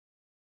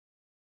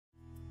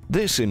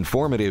This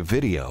informative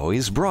video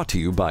is brought to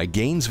you by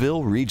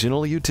Gainesville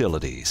Regional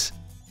Utilities.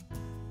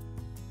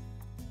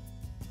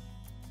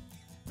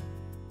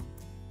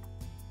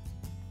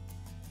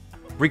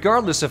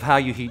 Regardless of how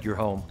you heat your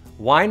home,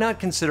 why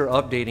not consider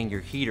updating your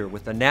heater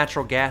with a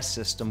natural gas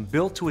system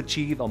built to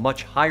achieve a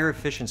much higher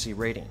efficiency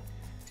rating?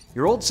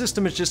 Your old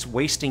system is just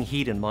wasting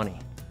heat and money.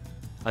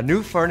 A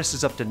new furnace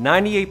is up to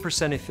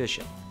 98%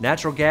 efficient.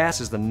 Natural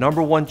gas is the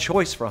 #1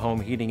 choice for home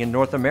heating in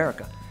North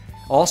America.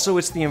 Also,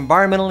 it's the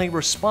environmentally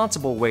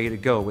responsible way to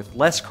go with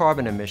less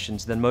carbon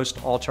emissions than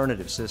most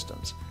alternative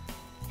systems.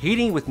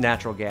 Heating with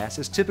natural gas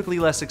is typically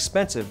less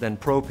expensive than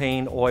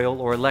propane,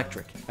 oil, or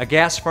electric. A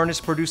gas furnace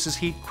produces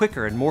heat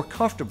quicker and more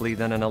comfortably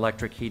than an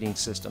electric heating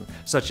system,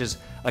 such as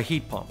a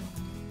heat pump.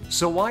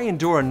 So why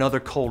endure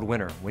another cold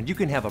winter when you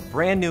can have a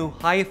brand new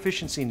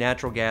high-efficiency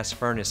natural gas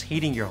furnace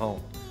heating your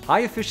home?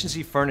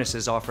 High-efficiency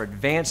furnaces offer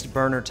advanced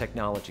burner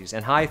technologies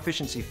and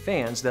high-efficiency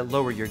fans that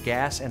lower your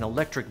gas and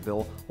electric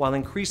bill while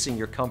increasing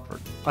your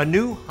comfort. A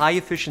new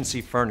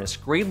high-efficiency furnace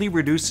greatly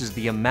reduces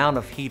the amount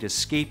of heat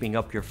escaping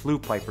up your flue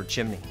pipe or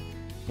chimney.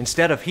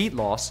 Instead of heat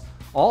loss,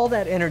 all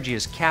that energy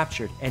is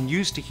captured and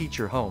used to heat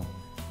your home.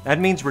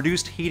 That means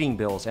reduced heating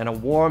bills and a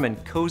warm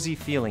and cozy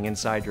feeling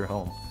inside your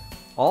home.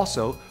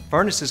 Also,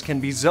 furnaces can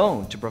be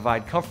zoned to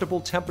provide comfortable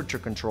temperature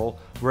control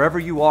wherever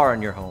you are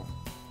in your home.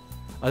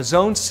 A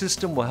zoned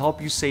system will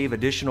help you save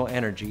additional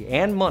energy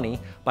and money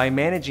by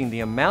managing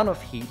the amount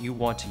of heat you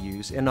want to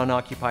use in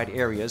unoccupied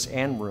areas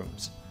and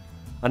rooms.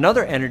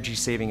 Another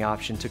energy-saving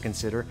option to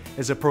consider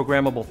is a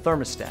programmable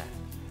thermostat.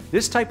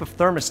 This type of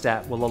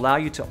thermostat will allow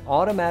you to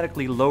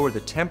automatically lower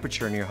the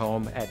temperature in your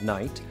home at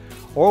night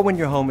or when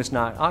your home is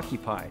not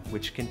occupied,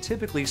 which can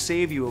typically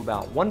save you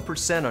about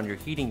 1% on your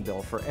heating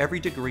bill for every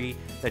degree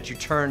that you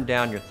turn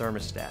down your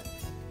thermostat.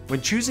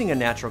 When choosing a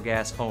natural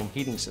gas home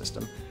heating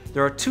system,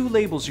 there are 2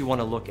 labels you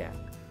want to look at.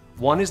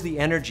 One is the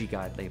Energy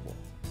Guide label.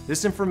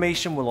 This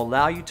information will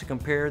allow you to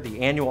compare the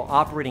annual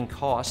operating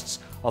costs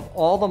of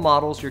all the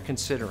models you're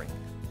considering.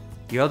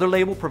 The other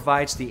label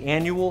provides the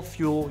Annual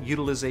Fuel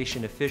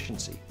Utilization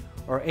Efficiency,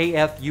 or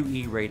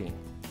AFUE rating.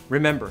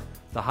 Remember,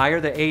 the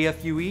higher the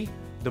AFUE,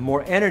 the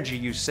more energy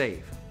you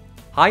save.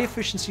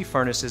 High-efficiency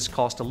furnaces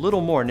cost a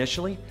little more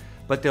initially,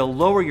 but they'll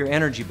lower your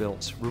energy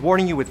bills,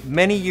 rewarding you with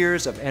many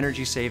years of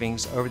energy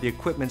savings over the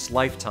equipment's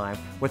lifetime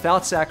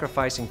without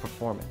sacrificing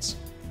performance.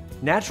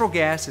 Natural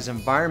gas is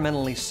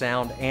environmentally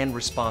sound and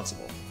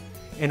responsible.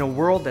 In a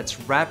world that's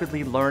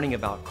rapidly learning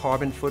about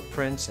carbon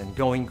footprints and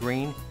going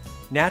green,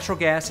 natural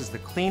gas is the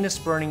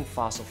cleanest burning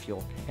fossil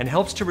fuel and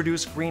helps to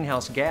reduce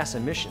greenhouse gas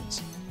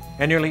emissions.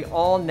 And nearly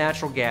all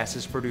natural gas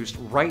is produced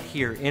right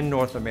here in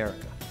North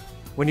America.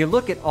 When you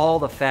look at all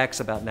the facts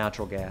about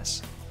natural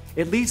gas,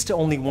 it leads to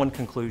only one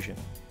conclusion.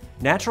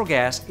 Natural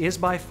gas is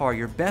by far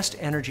your best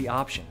energy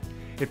option.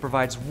 It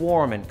provides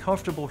warm and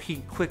comfortable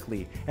heat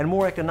quickly and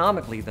more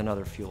economically than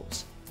other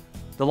fuels.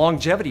 The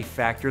longevity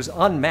factor is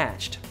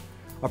unmatched.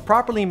 A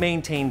properly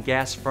maintained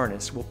gas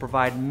furnace will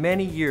provide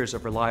many years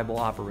of reliable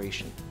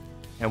operation.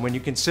 And when you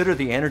consider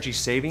the energy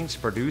savings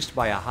produced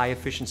by a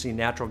high-efficiency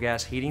natural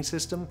gas heating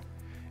system,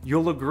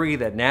 you'll agree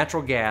that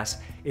natural gas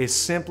is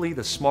simply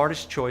the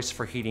smartest choice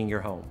for heating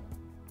your home.